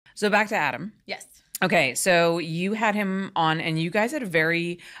So back to Adam. Yes. Okay, so you had him on, and you guys had a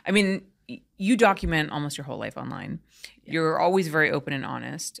very, I mean, you document almost your whole life online. Yeah. You're always very open and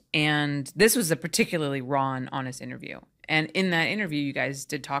honest. And this was a particularly raw and honest interview. And in that interview, you guys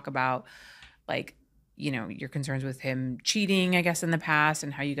did talk about, like, you know, your concerns with him cheating, I guess, in the past,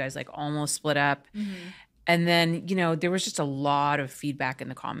 and how you guys, like, almost split up. Mm-hmm. And then, you know, there was just a lot of feedback in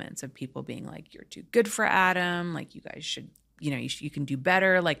the comments of people being like, you're too good for Adam. Like, you guys should, you know, you can do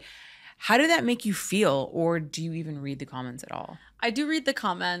better. Like, how did that make you feel? Or do you even read the comments at all? I do read the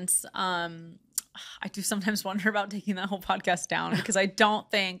comments. I do sometimes wonder about taking that whole podcast down because I don't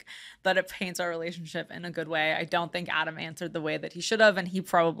think that it paints our relationship in a good way. I don't think Adam answered the way that he should have, and he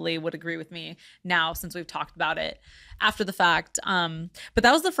probably would agree with me now since we've talked about it after the fact. But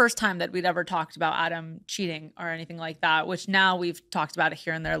that was the first time that we'd ever talked about Adam cheating or anything like that, which now we've talked about it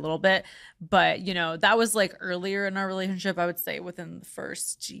here and there a little bit. But, you know, that was like earlier in our relationship, I would say within the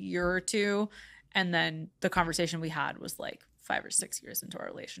first year or two. And then the conversation we had was like 5 or 6 years into our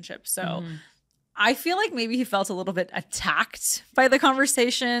relationship. So I feel like maybe he felt a little bit attacked by the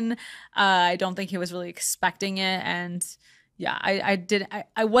conversation. I don't think he was really expecting it. And yeah,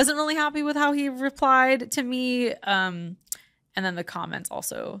 I wasn't really happy with how he replied to me. And then the comments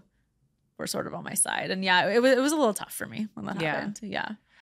also were sort of on my side. And yeah, it was a little tough for me when that happened. Yeah.